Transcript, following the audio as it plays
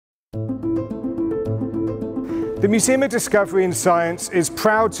The Museum of Discovery and Science is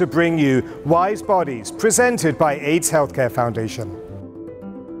proud to bring you Wise Bodies, presented by AIDS Healthcare Foundation.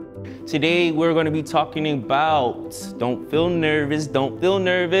 Today we're going to be talking about don't feel nervous,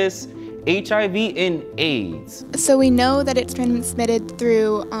 HIV and AIDS. So we know that it's transmitted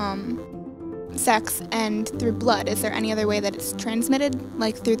through sex and through blood. Is there any other way that it's transmitted,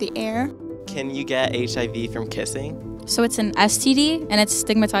 like through the air? Can you get HIV from kissing? So it's an STD, and it's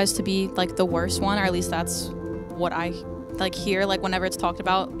stigmatized to be like the worst one, or at least that's what I hear. Like whenever it's talked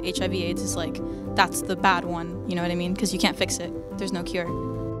about, HIV/AIDS is like that's the bad one. You know what I mean? Because you can't fix it. There's no cure.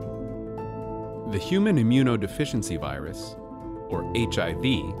 The human immunodeficiency virus, or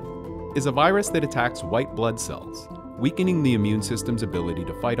HIV, is a virus that attacks white blood cells, weakening the immune system's ability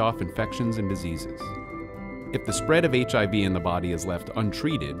to fight off infections and diseases. If the spread of HIV in the body is left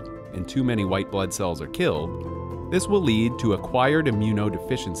untreated and too many white blood cells are killed, this will lead to acquired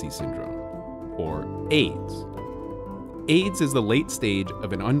immunodeficiency syndrome, or AIDS. AIDS is the late stage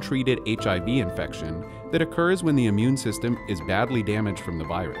of an untreated HIV infection that occurs when the immune system is badly damaged from the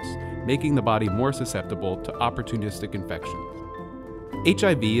virus, making the body more susceptible to opportunistic infections.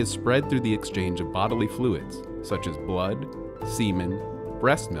 HIV is spread through the exchange of bodily fluids, such as blood, semen,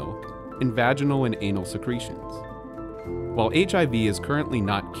 breast milk, and vaginal and anal secretions. While HIV is currently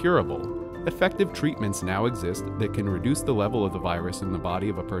not curable, effective treatments now exist that can reduce the level of the virus in the body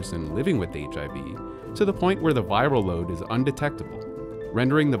of a person living with HIV to the point where the viral load is undetectable,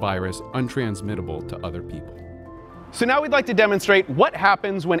 rendering the virus untransmittable to other people. So now we'd like to demonstrate what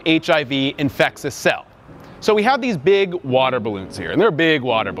happens when HIV infects a cell. So we have these big water balloons here, and they're big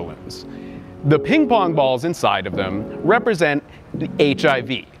water balloons. The ping pong balls inside of them represent the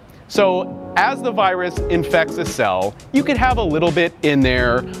HIV. So as the virus infects a cell, you could have a little bit in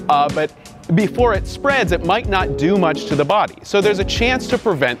there, but before it spreads, it might not do much to the body. So there's a chance to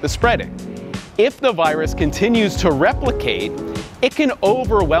prevent the spreading. If the virus continues to replicate, it can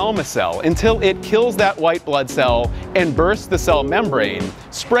overwhelm a cell until it kills that white blood cell and bursts the cell membrane,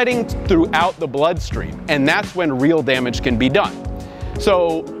 spreading throughout the bloodstream. And that's when real damage can be done.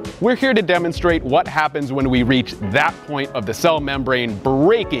 So we're here to demonstrate what happens when we reach that point of the cell membrane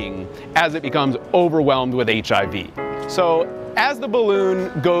breaking as it becomes overwhelmed with HIV. So as the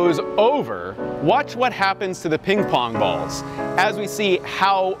balloon goes over, watch what happens to the ping pong balls as we see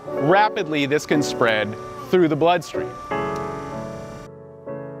how rapidly this can spread through the bloodstream.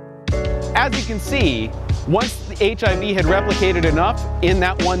 As you can see, once the HIV had replicated enough in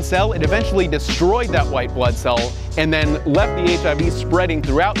that one cell, it eventually destroyed that white blood cell and then left the HIV spreading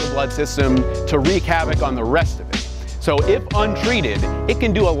throughout the blood system to wreak havoc on the rest of it. So if untreated, it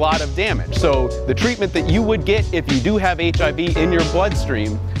can do a lot of damage. So the treatment that you would get if you do have HIV in your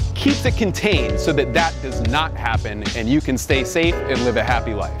bloodstream keeps it contained so that that does not happen and you can stay safe and live a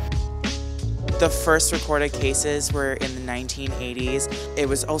happy life. The first recorded cases were in the 1980s. It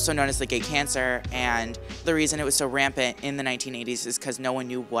was also known as the gay cancer, and the reason it was so rampant in the 1980s is because no one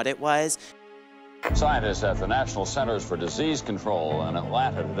knew what it was. Scientists at the National Centers for Disease Control in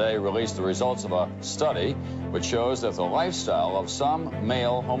Atlanta today released the results of a study which shows that the lifestyle of some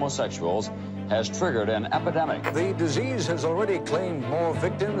male homosexuals has triggered an epidemic. The disease has already claimed more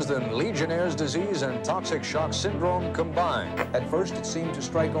victims than Legionnaire's disease and toxic shock syndrome combined. At first, it seemed to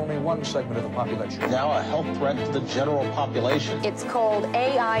strike only one segment of the population. Now a health threat to the general population. It's called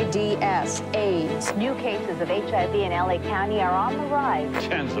AIDS, AIDS. New cases of HIV in LA County are on the rise.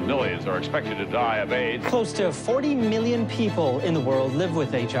 Tens of millions are expected to die of AIDS. Close to 40 million people in the world live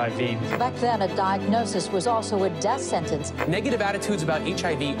with HIV. Back then, a diagnosis was also a death sentence. Negative attitudes about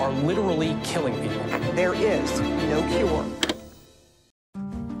HIV are literally killing people. There is no cure.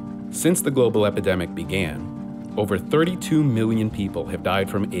 Since the global epidemic began, over 32 million people have died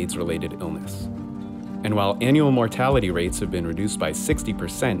from AIDS-related illness. And while annual mortality rates have been reduced by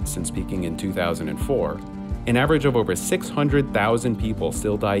 60% since peaking in 2004, an average of over 600,000 people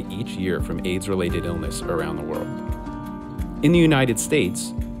still die each year from AIDS-related illness around the world. In the United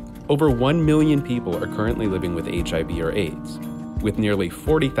States, over 1 million people are currently living with HIV or AIDS, with nearly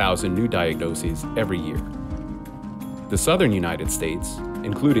 40,000 new diagnoses every year. The southern United States,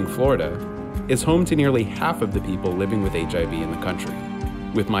 including Florida, is home to nearly half of the people living with HIV in the country,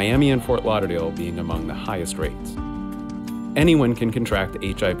 with Miami and Fort Lauderdale being among the highest rates. Anyone can contract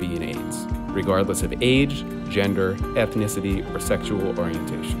HIV and AIDS, regardless of age, gender, ethnicity, or sexual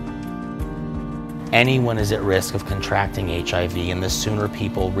orientation. Anyone is at risk of contracting HIV, and the sooner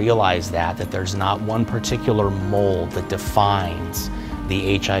people realize that there's not one particular mold that defines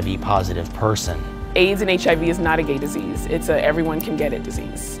the HIV positive person. AIDS and HIV is not a gay disease. It's a everyone can get it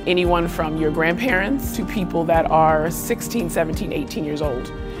disease. Anyone from your grandparents to people that are 16, 17, 18 years old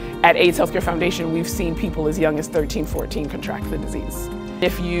At AIDS Healthcare Foundation, we've seen people as young as 13, 14 contract the disease.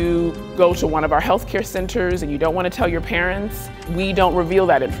 If you go to one of our healthcare centers and you don't want to tell your parents, we don't reveal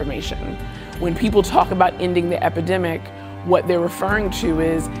that information. When people talk about ending the epidemic, what they're referring to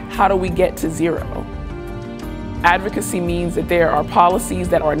is, how do we get to zero? Advocacy means that there are policies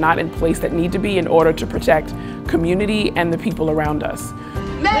that are not in place that need to be in order to protect community and the people around us.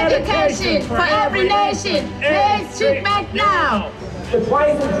 Medication for every nation. AIDS treatment now. The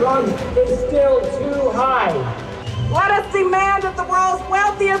price of drugs is still too high. Let us demand that the world's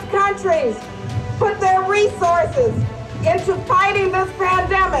wealthiest countries put their resources into fighting this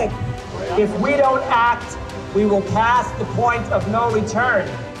pandemic. If we don't act, we will pass the point of no return.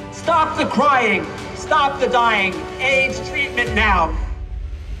 Stop the crying, stop the dying. AIDS treatment now.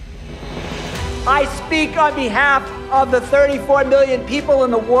 I speak on behalf of the 34 million people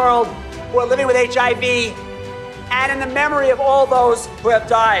in the world who are living with HIV and in the memory of all those who have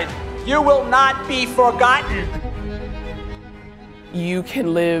died. You will not be forgotten. You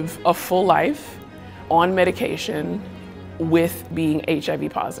can live a full life on medication with being HIV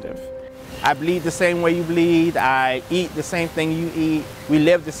positive. I bleed the same way you bleed. I eat the same thing you eat. We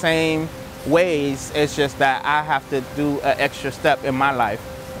live the same ways. It's just that I have to do an extra step in my life.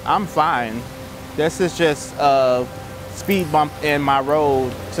 I'm fine. This is just a speed bump in my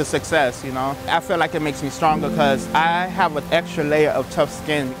road to success, you know? I feel like it makes me stronger because I have an extra layer of tough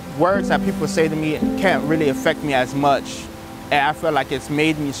skin. Words that people say to me can't really affect me as much. And I feel like it's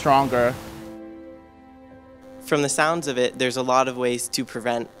made me stronger. From the sounds of it, there's a lot of ways to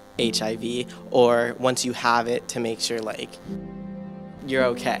prevent HIV, or once you have it, to make sure like you're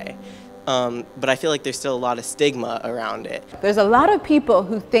okay. But I feel like there's still a lot of stigma around it. There's a lot of people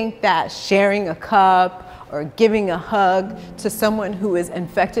who think that sharing a cup or giving a hug to someone who is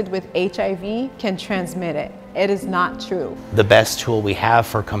infected with HIV can transmit it. It is not true. The best tool we have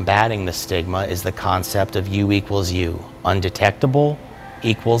for combating the stigma is the concept of U equals U. Undetectable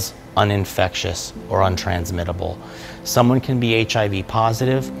equals uninfectious or untransmittable. Someone can be HIV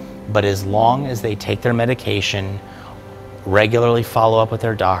positive, but as long as they take their medication, regularly follow up with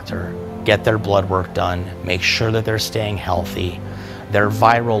their doctor, get their blood work done, make sure that they're staying healthy, their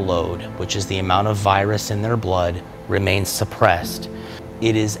viral load, which is the amount of virus in their blood, remains suppressed.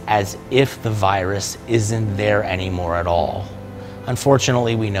 It is as if the virus isn't there anymore at all.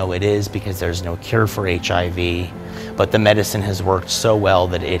 Unfortunately, we know it is because there's no cure for HIV, but the medicine has worked so well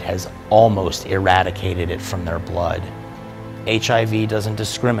that it has almost eradicated it from their blood. HIV doesn't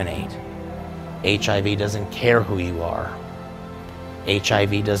discriminate. HIV doesn't care who you are.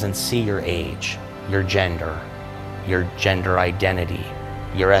 HIV doesn't see your age, your gender identity,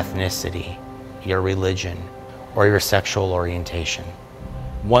 your ethnicity, your religion, or your sexual orientation.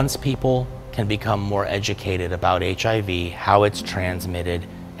 Once people can become more educated about HIV, how it's transmitted,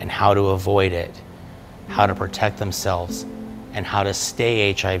 and how to avoid it, how to protect themselves, and how to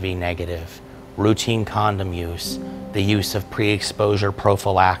stay HIV negative, routine condom use, the use of pre-exposure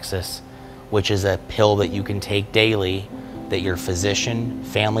prophylaxis, which is a pill that you can take daily that your physician,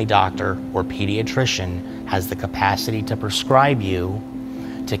 family doctor, or pediatrician has the capacity to prescribe you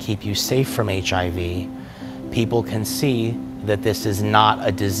to keep you safe from HIV, people can see that this is not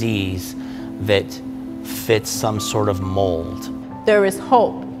a disease that fits some sort of mold. There is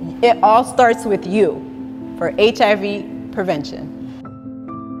hope. It all starts with you for HIV prevention.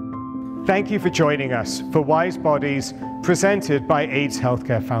 Thank you for joining us for Wise Bodies, presented by AIDS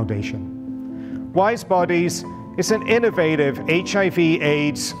Healthcare Foundation. Wise Bodies is an innovative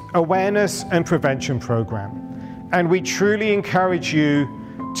HIV/AIDS awareness and prevention program, and we truly encourage you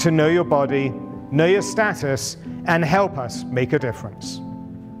to know your body, know your status, and help us make a difference.